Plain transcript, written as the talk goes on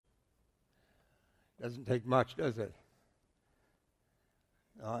Doesn't take much, does it?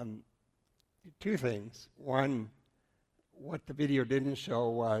 Two things. One, what the video didn't show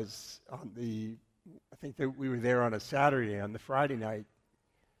was I think that we were there on a Saturday. On the Friday night,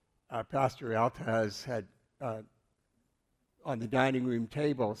 Pastor Altaz had, on the dining room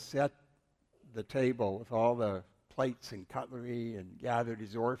table, set the table with all the plates and cutlery and gathered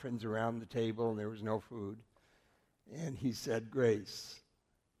his orphans around the table, and there was no food. And he said grace.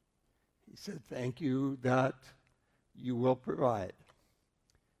 He said, thank you that you will provide.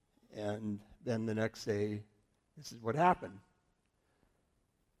 And then the next day, this is what happened.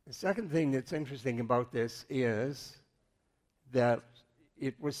 The second thing that's interesting about this is that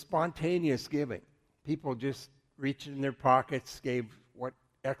it was spontaneous giving. People just reached in their pockets, gave what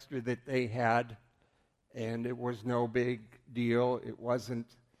extra that they had, and it was no big deal. It wasn't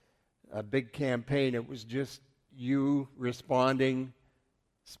a big campaign. It was just you responding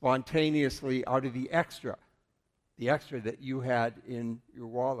spontaneously out of the extra that you had in your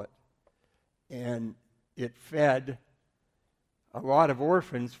wallet. And it fed a lot of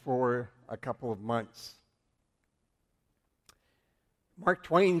orphans for a couple of months. Mark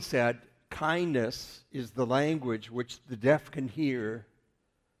Twain said, kindness is the language which the deaf can hear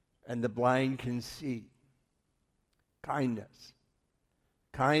and the blind can see. Kindness.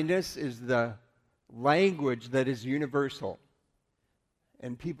 Kindness is the language that is universal,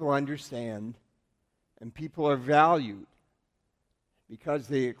 and people understand, and people are valued because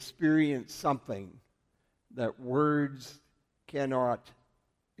they experience something that words cannot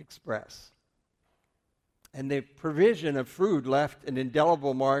express. And the provision of food left an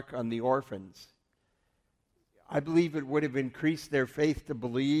indelible mark on the orphans. I believe it would have increased their faith to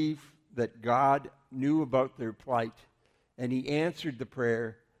believe that God knew about their plight, and He answered the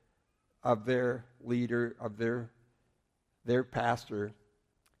prayer of their leader, of their pastor,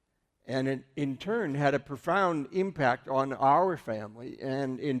 and in turn had a profound impact on our family.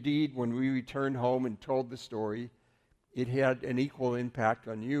 And indeed, when we returned home and told the story, it had an equal impact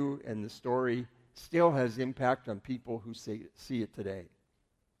on you, and the story still has impact on people who see it today.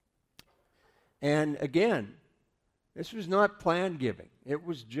 And again, this was not planned giving. It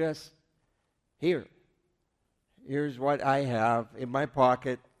was just, here's what I have in my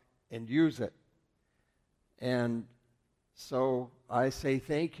pocket, and use it. And so I say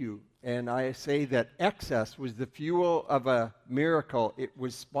thank you. And I say that excess was the fuel of a miracle. It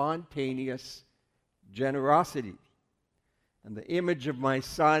was spontaneous generosity. And the image of my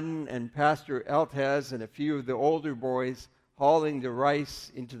son and Pastor Altaz and a few of the older boys hauling the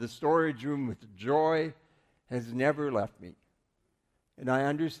rice into the storage room with joy has never left me. And I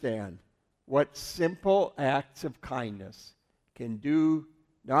understand what simple acts of kindness can do,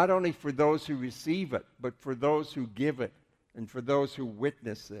 not only for those who receive it, but for those who give it and for those who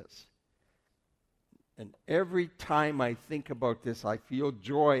witness this. And every time I think about this, I feel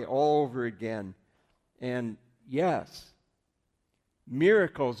joy all over again. And yes,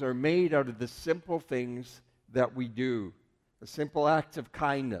 miracles are made out of the simple things that we do, the simple acts of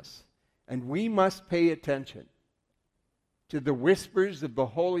kindness. And we must pay attention to the whispers of the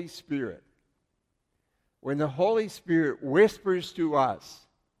Holy Spirit. When the Holy Spirit whispers to us,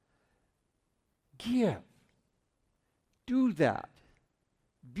 give, do that,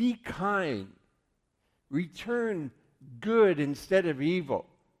 be kind, return good instead of evil.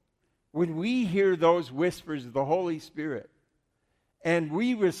 When we hear those whispers of the Holy Spirit and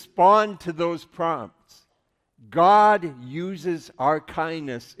we respond to those prompts, God uses our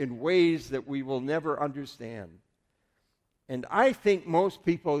kindness in ways that we will never understand. And I think most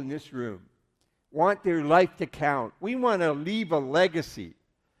people in this room want their life to count. We want to leave a legacy.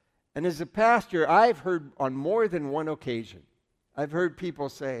 And as a pastor, I've heard on more than one occasion, I've heard people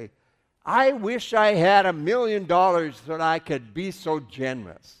say, I wish I had $1 million so that I could be so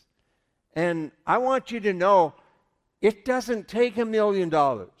generous. And I want you to know, it doesn't take $1 million.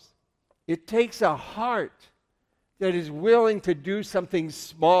 It takes a heart that is willing to do something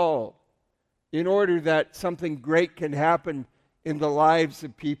small in order that something great can happen in the lives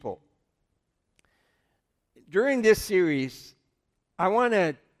of people. During this series, I want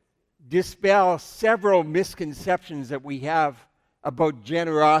to dispel several misconceptions that we have about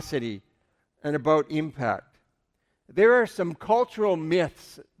generosity and about impact. There are some cultural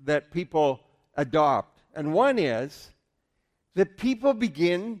myths that people adopt, and one is that people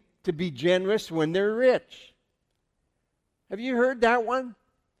begin to be generous when they're rich. Have you heard that one?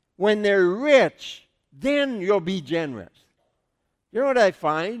 When they're rich, then you'll be generous. You know what I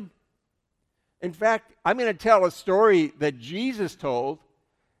find? In fact, I'm going to tell a story that Jesus told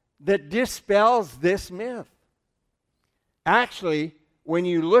that dispels this myth. Actually, when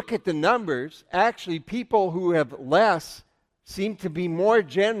you look at the numbers, actually people who have less seem to be more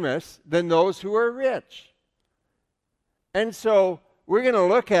generous than those who are rich. And so we're going to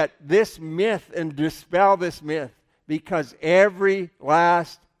look at this myth and dispel this myth, because every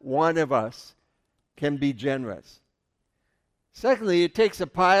last one of us can be generous. Secondly, it takes a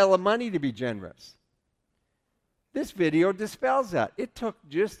pile of money to be generous. This video dispels that. It took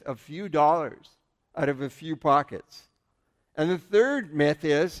just a few dollars out of a few pockets. And the third myth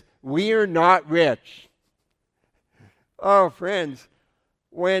is, we are not rich. Oh, friends,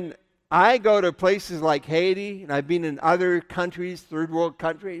 when I go to places like Haiti, and I've been in other countries, third world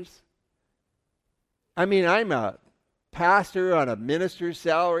countries, I mean, I'm a pastor on a minister's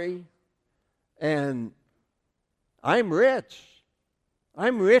salary, and I'm rich.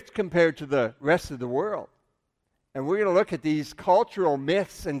 I'm rich compared to the rest of the world. And we're going to look at these cultural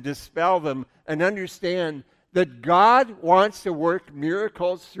myths and dispel them and understand that God wants to work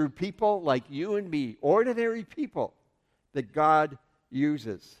miracles through people like you and me, ordinary people that God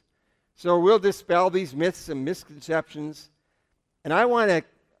uses. So we'll dispel these myths and misconceptions. And I want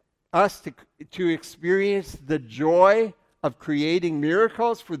us to experience the joy of creating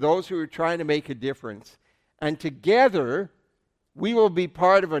miracles for those who are trying to make a difference. And together, we will be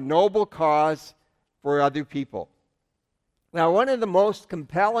part of a noble cause for other people. Now, one of the most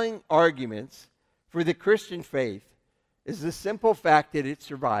compelling arguments for the Christian faith is the simple fact that it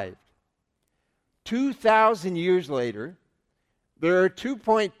survived. 2,000 years later, there are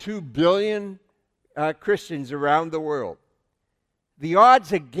 2.2 billion Christians around the world. The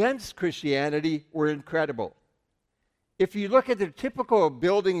odds against Christianity were incredible. If you look at the typical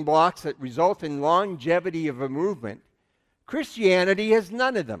building blocks that result in longevity of a movement, Christianity has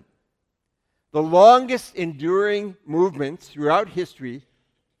none of them. The longest enduring movements throughout history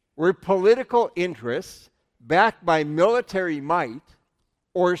were political interests backed by military might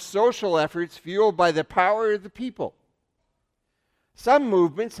or social efforts fueled by the power of the people. Some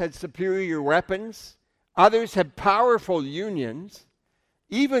movements had superior weapons, others had powerful unions.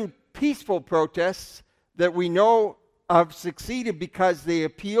 Even peaceful protests that we know of succeeded because they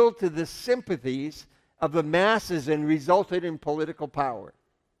appealed to the sympathies of the masses and resulted in political power.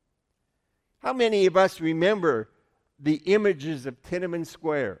 How many of us remember the images of Tiananmen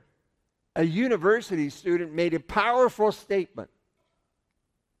Square? A university student made a powerful statement.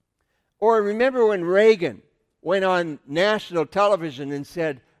 Or remember when Reagan went on national television and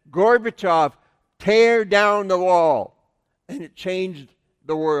said, "Gorbachev, tear down the wall," and it changed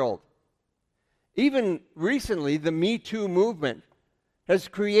the world. Even recently, the Me Too movement has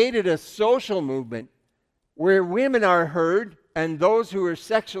created a social movement where women are heard and those who are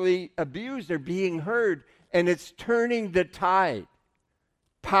sexually abused are being heard, and it's turning the tide.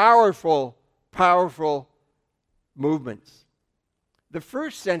 Powerful, powerful movements. The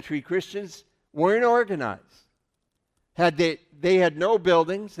first century Christians weren't organized. They had no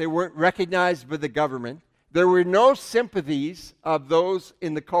buildings. They weren't recognized by the government. There were no sympathies of those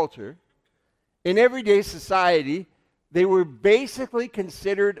in the culture. In everyday society, they were basically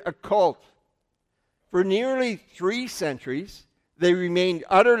considered a cult. For nearly 3 centuries, they remained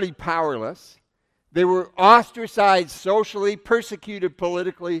utterly powerless. They were ostracized socially, persecuted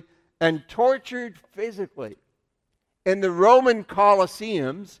politically, and tortured physically. In the Roman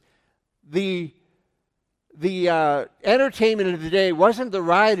Colosseums, the entertainment of the day wasn't the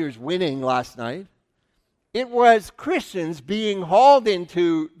rioters winning last night. It was Christians being hauled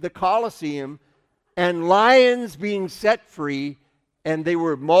into the Colosseum and lions being set free, and they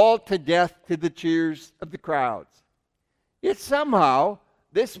were mauled to death to the cheers of the crowds. Yet somehow,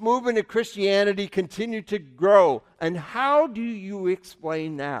 this movement of Christianity continued to grow. And how do you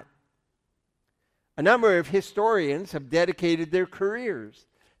explain that? A number of historians have dedicated their careers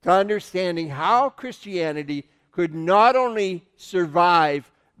to understanding how Christianity could not only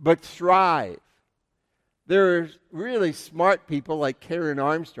survive, but thrive. There are really smart people like Karen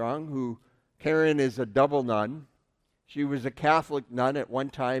Armstrong, Karen is a double nun. She was a Catholic nun at one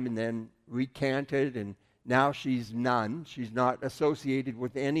time and then recanted, and now she's none. She's not associated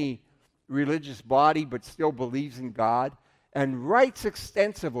with any religious body, but still believes in God, and writes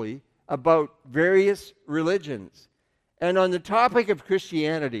extensively about various religions. And on the topic of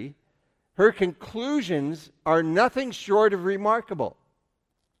Christianity, her conclusions are nothing short of remarkable.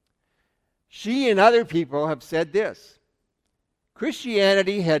 She and other people have said this: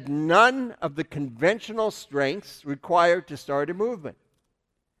 Christianity had none of the conventional strengths required to start a movement.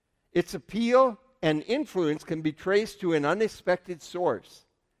 Its appeal and influence can be traced to an unexpected source: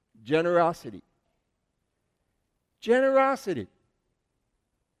 generosity. Generosity.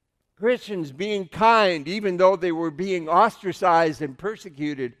 Christians being kind, even though they were being ostracized and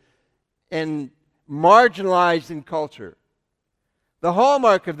persecuted and marginalized in culture. The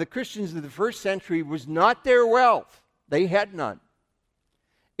hallmark of the Christians of the first century was not their wealth. They had none.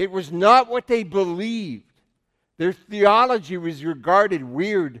 It was not what they believed. Their theology was regarded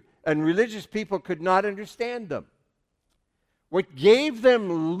weird, and religious people could not understand them. What gave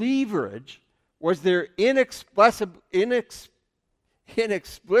them leverage was their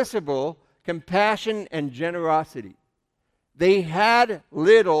inexplicable compassion and generosity. They had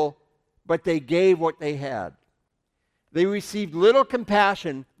little, but they gave what they had. They received little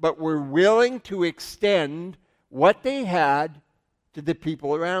compassion, but were willing to extend what they had to the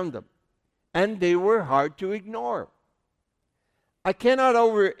people around them. And they were hard to ignore. I cannot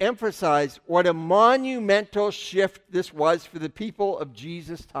overemphasize what a monumental shift this was for the people of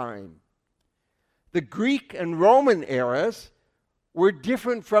Jesus' time. The Greek and Roman eras were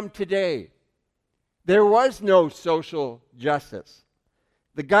different from today. There was no social justice.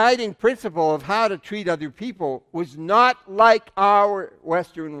 The guiding principle of how to treat other people was not like our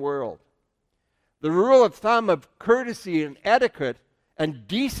Western world. The rule of thumb of courtesy and etiquette and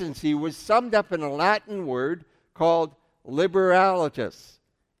decency was summed up in a Latin word called liberalitas.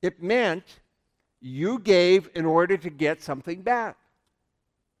 It meant you gave in order to get something back.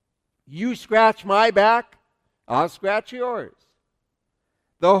 You scratch my back, I'll scratch yours.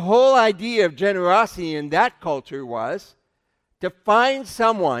 The whole idea of generosity in that culture was to find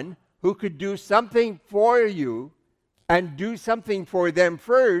someone who could do something for you and do something for them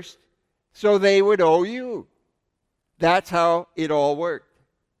first so they would owe you. That's how it all worked.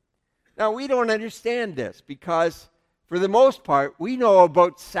 Now, we don't understand this because, for the most part, we know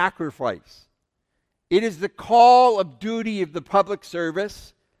about sacrifice. It is the call of duty of the public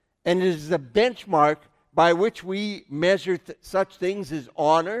service, and it is the benchmark by which we measure such things as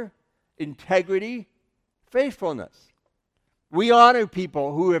honor, integrity, faithfulness. We honor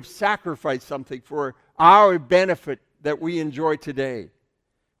people who have sacrificed something for our benefit that we enjoy today.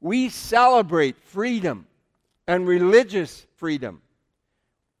 We celebrate freedom and religious freedom.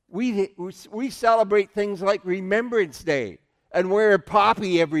 We celebrate things like Remembrance Day and wear a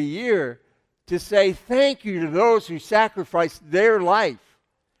poppy every year to say thank you to those who sacrificed their life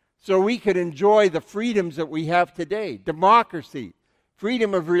so we could enjoy the freedoms that we have today. Democracy,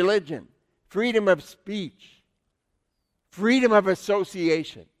 freedom of religion, freedom of speech, freedom of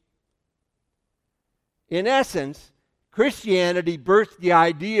association. In essence, Christianity birthed the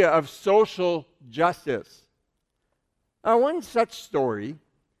idea of social justice. Now, one such story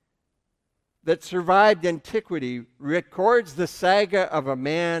that survived antiquity records the saga of a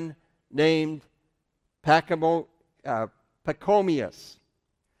man named Pachomius.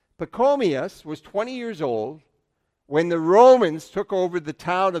 Pachomius was 20 years old when the Romans took over the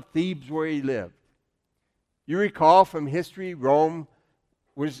town of Thebes where he lived. You recall from history, Rome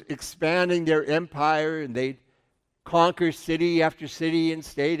was expanding their empire, and they'd conquer city after city and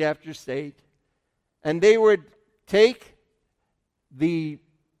state after state. And they would take the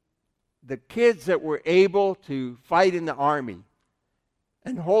kids that were able to fight in the army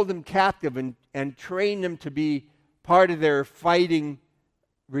and hold them captive and train them to be part of their fighting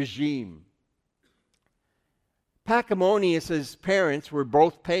regime. Pachomius' parents were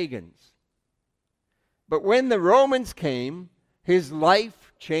both pagans. But when the Romans came, his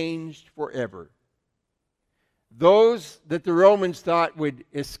life changed forever. Those that the Romans thought would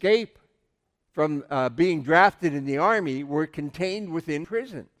escape from being drafted in the army were contained within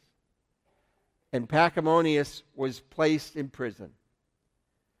prisons. And Pachomius was placed in prison.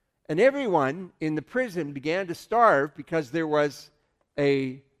 And everyone in the prison began to starve because there was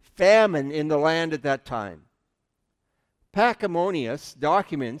a famine in the land at that time. Pachomius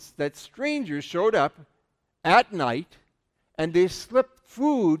documents that strangers showed up at night and they slipped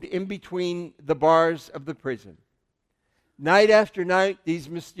food in between the bars of the prison. Night after night, these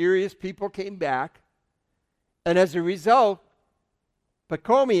mysterious people came back, and as a result,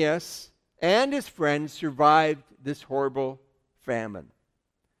 Pachomius and his friends survived this horrible famine.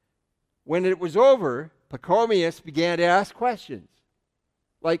 When it was over, Pachomius began to ask questions,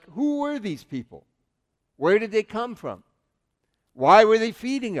 like, who were these people? Where did they come from? Why were they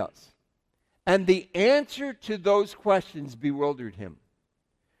feeding us? And the answer to those questions bewildered him.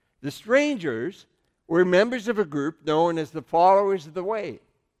 The strangers were members of a group known as the Followers of the Way.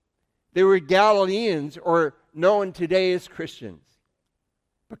 They were Galileans, or known today as Christians.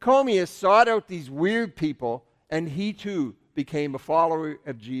 Pachomius sought out these weird people, and he too became a follower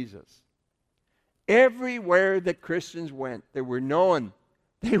of Jesus. Everywhere that Christians went, they were known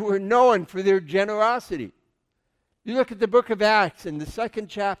for their generosity. You look at the book of Acts in the 2nd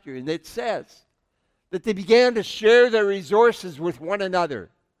chapter, and it says that they began to share their resources with one another.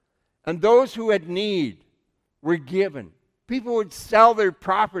 And those who had need were given. People would sell their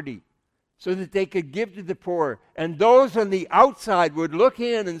property so that they could give to the poor. And those on the outside would look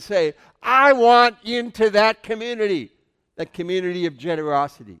in and say, I want into that community of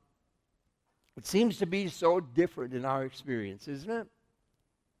generosity. It seems to be so different in our experience, isn't it?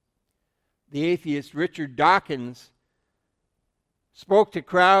 The atheist Richard Dawkins spoke to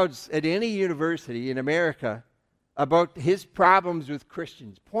crowds at any university in America about his problems with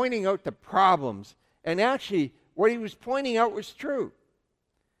Christians, pointing out the problems. And actually, what he was pointing out was true.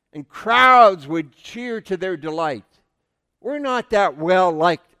 And crowds would cheer to their delight. We're not that well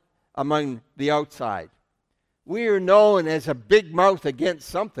liked among the outside. We are known as a big mouth against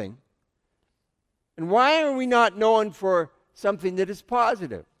something. And why are we not known for something that is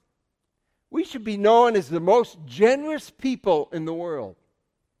positive? We should be known as the most generous people in the world.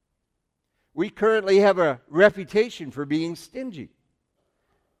 We currently have a reputation for being stingy.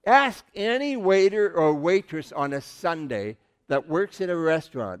 Ask any waiter or waitress on a Sunday that works in a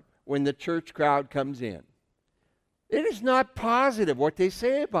restaurant when the church crowd comes in. It is not positive what they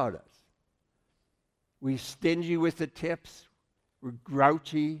say about us. We're stingy with the tips. We're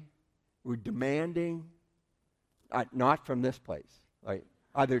grouchy. We're demanding. Not from this place, like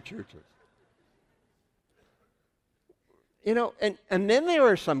other churches. You know, and then there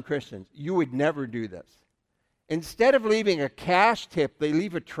are some Christians, you would never do this. Instead of leaving a cash tip, they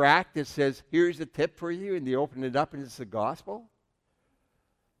leave a tract that says, here's a tip for you, and they open it up and it's the gospel.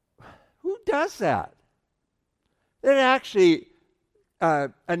 Who does that? That actually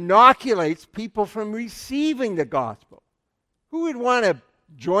inoculates people from receiving the gospel. Who would want to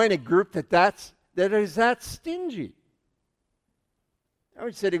join a group that is that stingy? I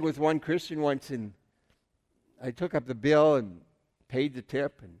was sitting with one Christian once, and I took up the bill and paid the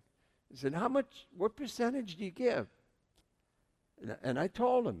tip, and he said, what percentage do you give? And I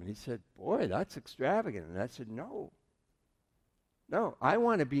told him, and he said, boy, that's extravagant. And I said, no, I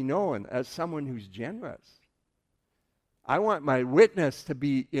want to be known as someone who's generous. I want my witness to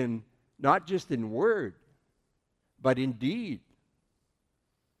be in, not just in word, but in deed.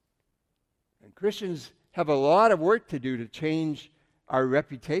 And Christians have a lot of work to do to change our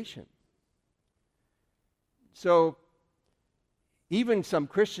reputation. So, even some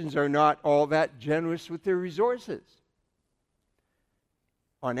Christians are not all that generous with their resources.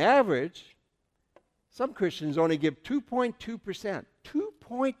 On average, some Christians only give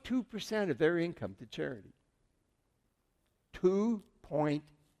 2.2% of their income to charity.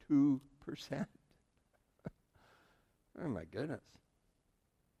 2.2%. Oh my goodness.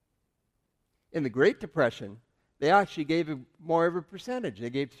 In the Great Depression, they actually gave more of a percentage. They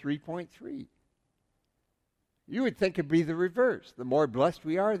gave 3.3%. You would think it'd be the reverse. The more blessed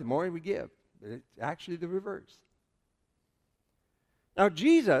we are, the more we give. But it's actually the reverse. Now,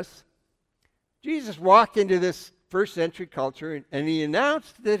 Jesus walked into this first century culture, and he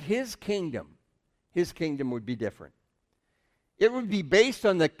announced that his kingdom would be different. It would be based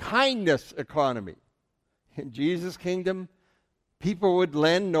on the kindness economy. In Jesus' kingdom, people would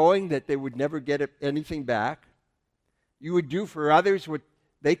lend knowing that they would never get anything back. You would do for others what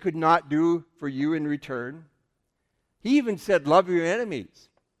they could not do for you in return. He even said, love your enemies.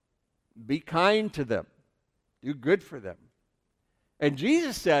 Be kind to them. Do good for them. And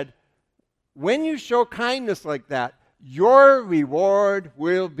Jesus said, when you show kindness like that, your reward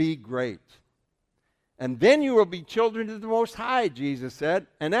will be great. And then you will be children of the Most High, Jesus said.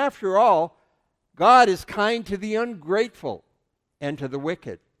 And after all, God is kind to the ungrateful and to the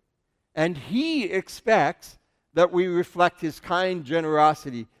wicked. And he expects that we reflect his kind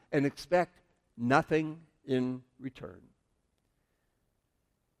generosity and expect nothing in return.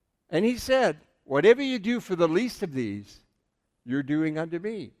 And he said, whatever you do for the least of these, you're doing unto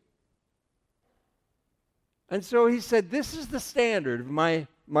me. And so he said, this is the standard of my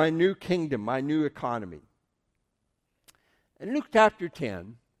new kingdom, my new economy. In Luke chapter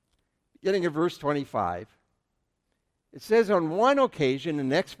 10, beginning of verse 25, it says, on one occasion,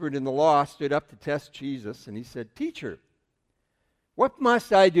 an expert in the law stood up to test Jesus, and he said, Teacher, what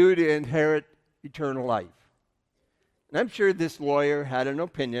must I do to inherit eternal life? And I'm sure this lawyer had an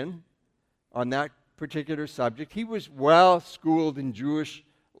opinion on that particular subject. He was well schooled in Jewish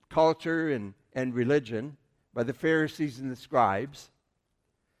culture and religion by the Pharisees and the scribes.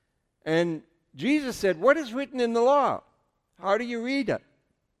 And Jesus said, what is written in the law? How do you read it?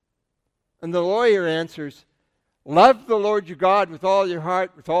 And the lawyer answers, love the Lord your God with all your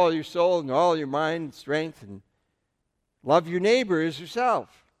heart, with all your soul, and all your mind and strength, and love your neighbor as yourself.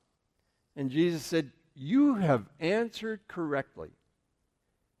 And Jesus said, "You have answered correctly.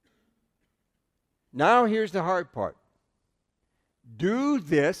 Now here's the hard part. Do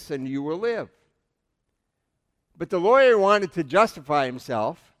this and you will live." But the lawyer wanted to justify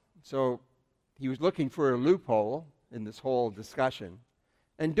himself, so he was looking for a loophole in this whole discussion.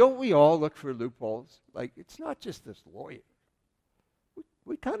 And don't we all look for loopholes? Like, it's not just this lawyer.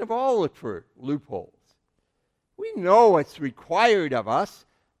 We kind of all look for loopholes. We know what's required of us,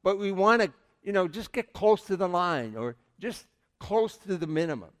 but we want to, just get close to the line or just close to the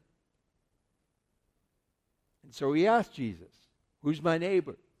minimum. And so he asked Jesus, "Who's my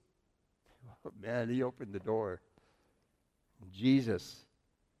neighbor?" Oh, man, he opened the door. Jesus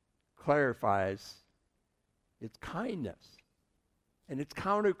clarifies it's kindness and it's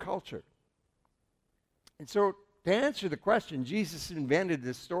counterculture. And so to answer the question, Jesus invented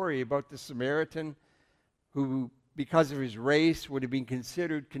this story about the Samaritan who, because of his race, would have been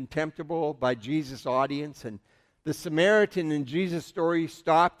considered contemptible by Jesus' audience. And the Samaritan in Jesus' story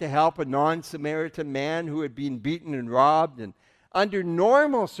stopped to help a non-Samaritan man who had been beaten and robbed. And under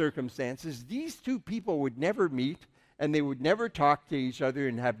normal circumstances, these two people would never meet, and they would never talk to each other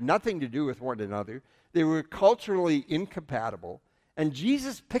and have nothing to do with one another. They were culturally incompatible. And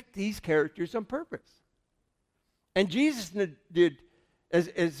Jesus picked these characters on purpose. And Jesus did,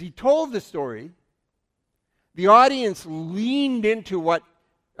 as he told the story, the audience leaned into what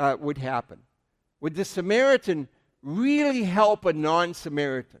would happen. Would the Samaritan really help a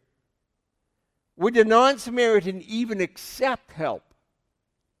non-Samaritan? Would the non-Samaritan even accept help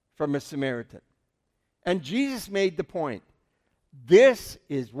from a Samaritan? And Jesus made the point. This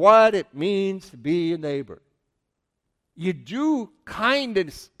is what it means to be a neighbor. You do kind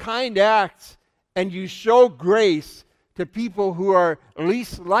acts, and you show grace to people who are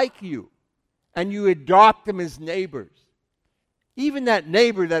least like you, and you adopt them as neighbors. Even that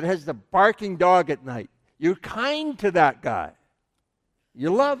neighbor that has the barking dog at night, you're kind to that guy.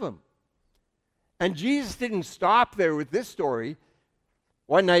 You love him. And Jesus didn't stop there with this story.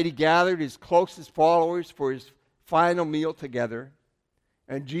 One night he gathered his closest followers for his final meal together,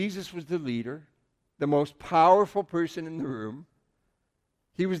 and Jesus was the leader, the most powerful person in the room.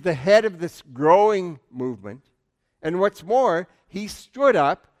 He was the head of this growing movement. And what's more, he stood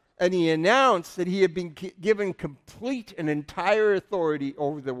up and he announced that he had been given complete and entire authority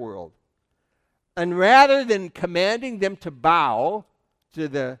over the world. And rather than commanding them to bow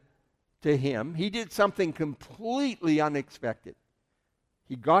to him, he did something completely unexpected.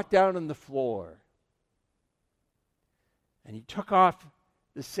 He got down on the floor and he took off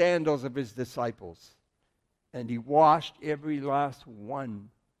the sandals of his disciples and he washed every last one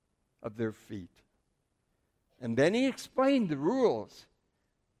of their feet. And then he explained the rules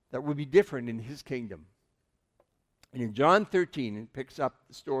that would be different in his kingdom. And in John 13, it picks up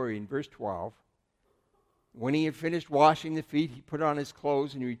the story in verse 12. When he had finished washing the feet, he put on his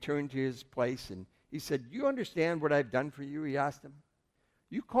clothes and he returned to his place. And he said, "You understand what I've done for you?" He asked them.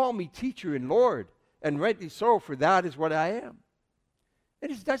 "You call me teacher and Lord, and rightly so, for that is what I am."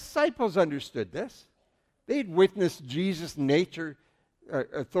 And his disciples understood this. They'd witnessed Jesus' nature,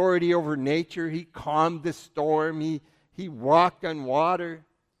 authority over nature. He calmed the storm. He walked on water.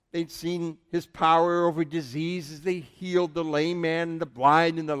 They'd seen his power over disease as they healed the lame man, the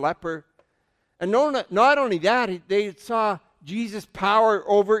blind, and the leper. And not only that, they saw Jesus' power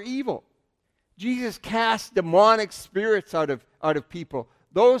over evil. Jesus cast demonic spirits out of people.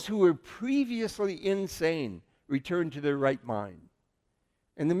 Those who were previously insane returned to their right mind.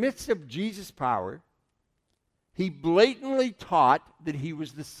 In the midst of Jesus' power, he blatantly taught that he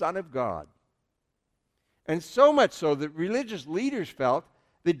was the Son of God. And so much so that religious leaders felt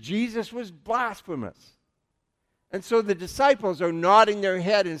that Jesus was blasphemous. And so the disciples are nodding their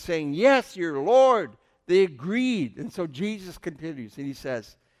head and saying, "Yes, you're Lord." They agreed. And so Jesus continues and he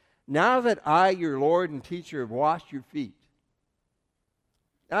says, "Now that I, your Lord and teacher, have washed your feet,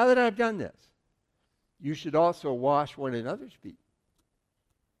 now that I've done this, you should also wash one another's feet.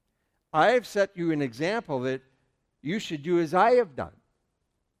 I have set you an example that you should do as I have done."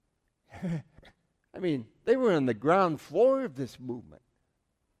 I mean, they were on the ground floor of this movement.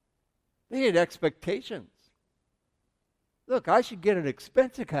 They had expectations. Look, I should get an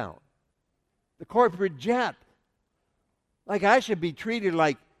expense account, the corporate jet. Like I should be treated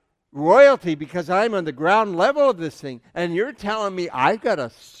like royalty because I'm on the ground level of this thing. And you're telling me I've got to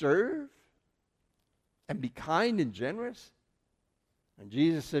serve and be kind and generous? And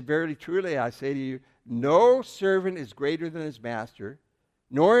Jesus said, "Verily, truly, I say to you, no servant is greater than his master,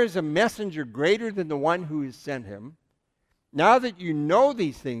 nor is a messenger greater than the one who has sent him. Now that you know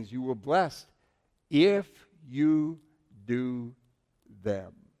these things, you will be blessed if you do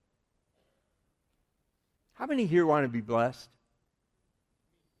them." How many here want to be blessed?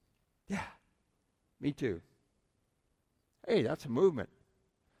 Yeah, me too. Hey, that's a movement.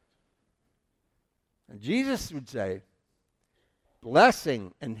 And Jesus would say,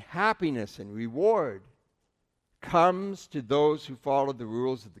 blessing and happiness and reward comes to those who follow the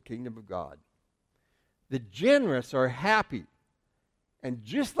rules of the kingdom of God. The generous are happy. And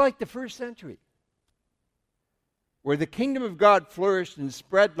just like the first century, where the kingdom of God flourished and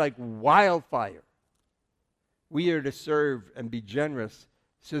spread like wildfire, we are to serve and be generous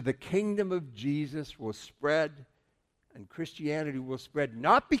so the kingdom of Jesus will spread and Christianity will spread,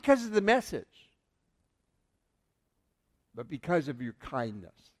 not because of the message, but because of your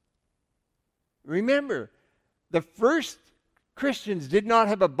kindness. Remember, the first Christians did not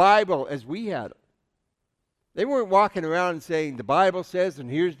have a Bible as we had it. They weren't walking around and saying, the Bible says, and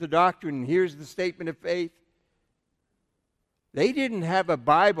here's the doctrine, and here's the statement of faith. They didn't have a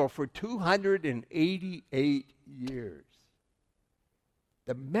Bible for 288 years.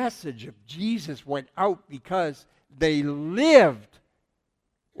 The message of Jesus went out because they lived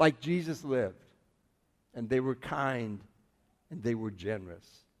like Jesus lived. And they were kind, and they were generous.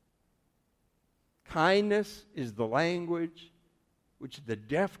 Kindness is the language which the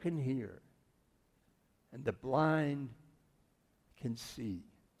deaf can hear and the blind can see.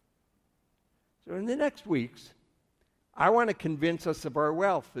 So in the next weeks, I want to convince us of our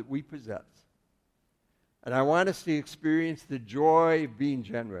wealth that we possess. And I want us to experience the joy of being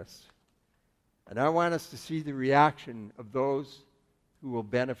generous. And I want us to see the reaction of those who will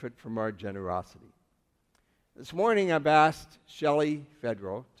benefit from our generosity. This morning I've asked Shelley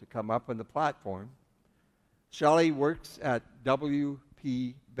Fedro to come up on the platform. Shelley works at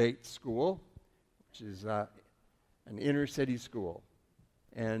W.P. Bates School, which is an inner city school.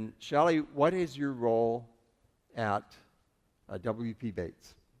 And Shelley, what is your role at W.P.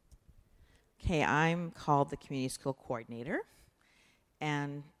 Bates? Okay, I'm called the community school coordinator.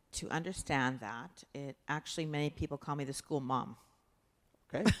 And to understand that, many people call me the school mom.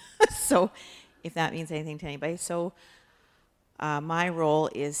 Okay. So if that means anything to anybody. So my role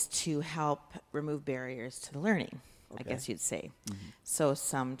is to help remove barriers to the learning, I guess you'd say. Mm-hmm. So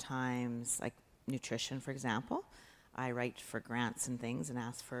sometimes, like nutrition, for example, I write for grants and things and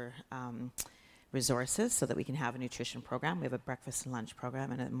ask for resources so that we can have a nutrition program. We have a breakfast and lunch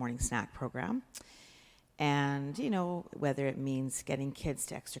program and a morning snack program. And, whether it means getting kids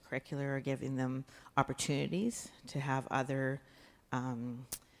to extracurricular or giving them opportunities to have other,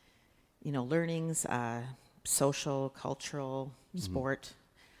 learnings, social, cultural, sport,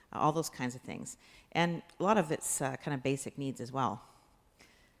 all those kinds of things. And a lot of it's kind of basic needs as well.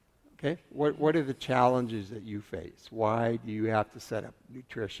 Okay. What are the challenges that you face? Why do you have to set up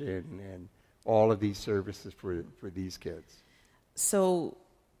nutrition and all of these services for these kids? So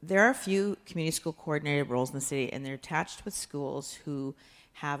there are a few community school coordinator roles in the city, and they're attached with schools who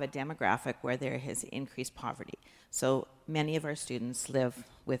have a demographic where there is increased poverty. So many of our students live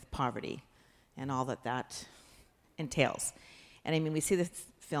with poverty and all that entails. And we see this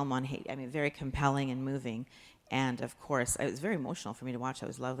film on hate. Very compelling and moving. And of course, it was very emotional for me to watch. It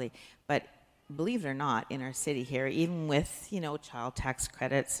was lovely. But believe it or not, in our city here, even with, child tax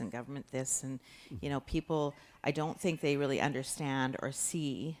credits and government this and, people, I don't think they really understand or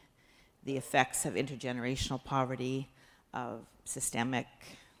see the effects of intergenerational poverty, of systemic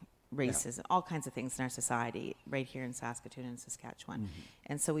racism, all kinds of things in our society right here in Saskatoon and Saskatchewan. Mm-hmm.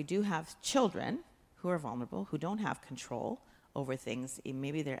 And so we do have children who are vulnerable, who don't have control over things.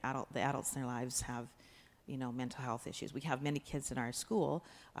 Maybe the adults in their lives have mental health issues. We have many kids in our school.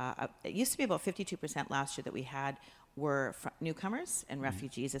 It used to be about 52% last year that we had were newcomers and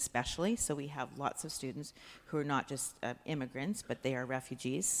refugees especially. So we have lots of students who are not just immigrants, but they are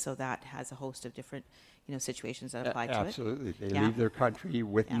refugees. So that has a host of different situations that apply to it. Absolutely. They leave their country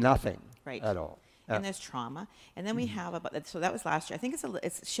with nothing at all. And there's trauma. And then we have so that was last year. I think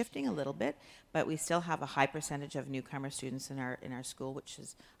it's shifting a little bit, but we still have a high percentage of newcomer students in our school, which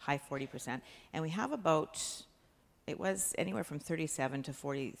is high 40%. And we have it was anywhere from 37 to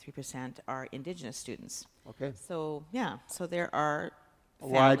 43% are Indigenous students. Okay. So, so there are a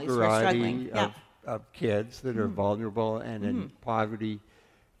wide variety of kids that are vulnerable and in poverty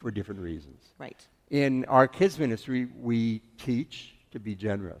for different reasons. Right. In our kids ministry, we teach to be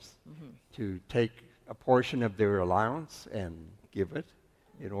generous, to take a portion of their allowance and give it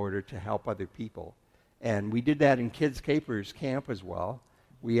in order to help other people. And we did that in Kids Capers Camp as well.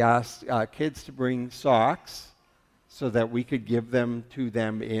 We asked kids to bring socks so that we could give them to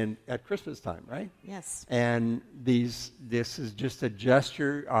them at Christmas time, right? Yes. And this is just a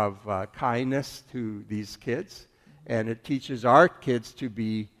gesture of kindness to these kids, and it teaches our kids to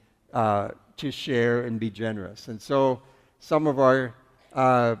be to share and be generous. And so some of our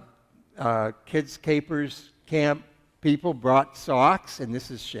Kids Capers camp people brought socks, and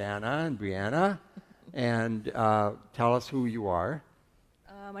this is Shanna and Brianna. And tell us who you are.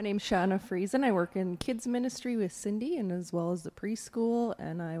 My name's Shanna Friesen. I work in kids ministry with Cindy and as well as the preschool,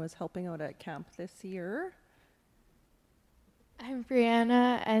 and I was helping out at camp this year. I'm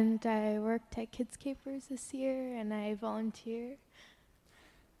Brianna, and I worked at Kids Capers this year, and I volunteer.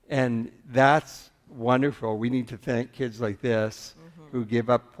 And that's wonderful. We need to thank kids like this who give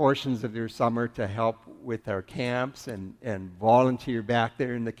up portions of their summer to help with our camps and volunteer back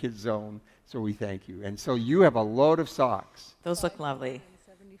there in the kids zone. So we thank you. And so you have a load of socks. Those look lovely.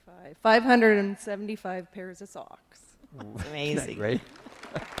 575 pairs of socks. It's amazing. Right?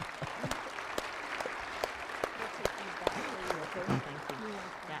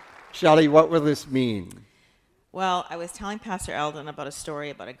 Shelley, what will this mean? Well, I was telling Pastor Eldon about a story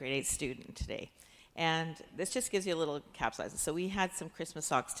about a grade 8 student today. And this just gives you a little capsize. So we had some Christmas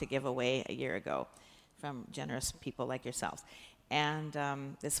socks to give away a year ago from generous people like yourselves. And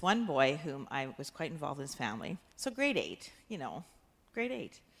this one boy whom I was quite involved in his family, so grade 8, grade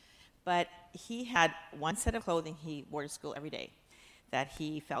 8. But he had one set of clothing he wore to school every day that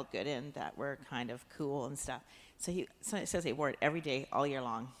he felt good in, that were kind of cool and stuff. So it says he wore it every day, all year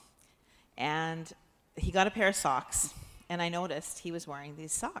long. And he got a pair of socks, and I noticed he was wearing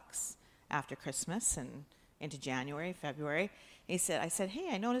these socks after Christmas and into January, February. I said, hey,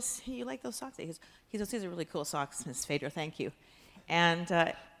 I noticed you like those socks. He goes, these are really cool socks, Miss Phaedra, thank you. And,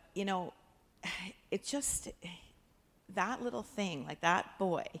 it just, that little thing, like that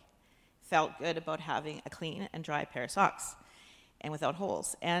boy felt good about having a clean and dry pair of socks and without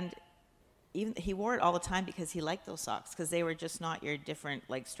holes. And even he wore it all the time because he liked those socks, because they were just not your different,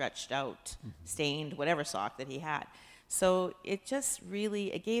 like, stretched out, stained, whatever sock that he had. So it just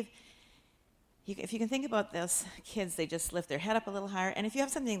really, it gave, if you can think about those kids, they just lift their head up a little higher. And if you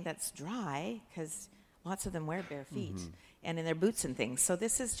have something that's dry, because lots of them wear bare feet, and in their boots and things. So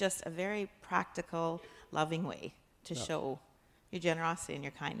this is just a very practical, loving way to show your generosity and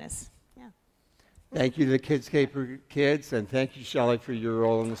your kindness. Yeah. Thank you to the Kids Caper kids, and thank you, Shelley, for your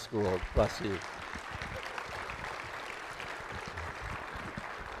role in the school. Bless you.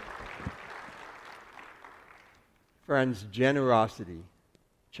 Friends, generosity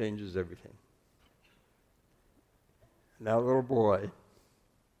changes everything. And that little boy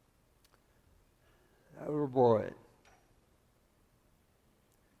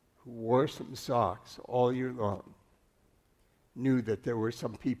who wore some socks all year long knew that there were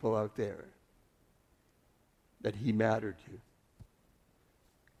some people out there that he mattered to.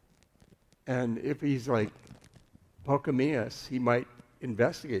 And if he's like Pocamias, he might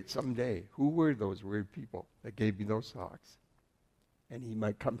investigate someday who were those weird people that gave me those socks. And he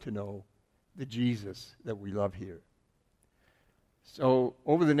might come to know the Jesus that we love here. So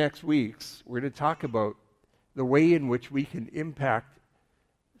over the next weeks, we're going to talk about the way in which we can impact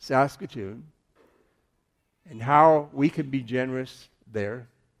Saskatoon and how we can be generous there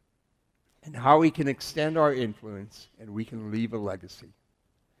and how we can extend our influence and we can leave a legacy.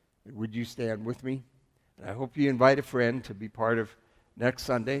 And would you stand with me? And I hope you invite a friend to be part of next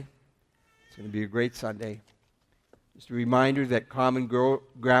Sunday. It's going to be a great Sunday. Just a reminder that Common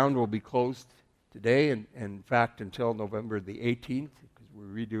Ground will be closed today and in fact until November the 18th, because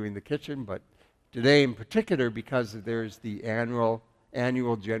we're redoing the kitchen, but today in particular because there's the annual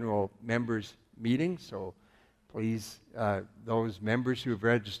general members meeting, so please, those members who have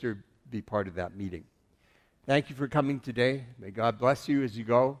registered, be part of that meeting. Thank you for coming today. May God bless you as you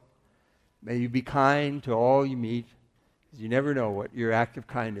go. May you be kind to all you meet, because you never know what your act of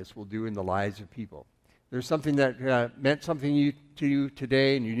kindness will do in the lives of people. There's something that meant something to you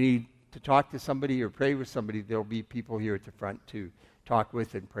today, and you need to talk to somebody or pray with somebody. There'll be people here at the front to talk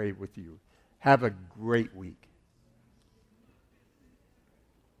with and pray with you. Have a great week.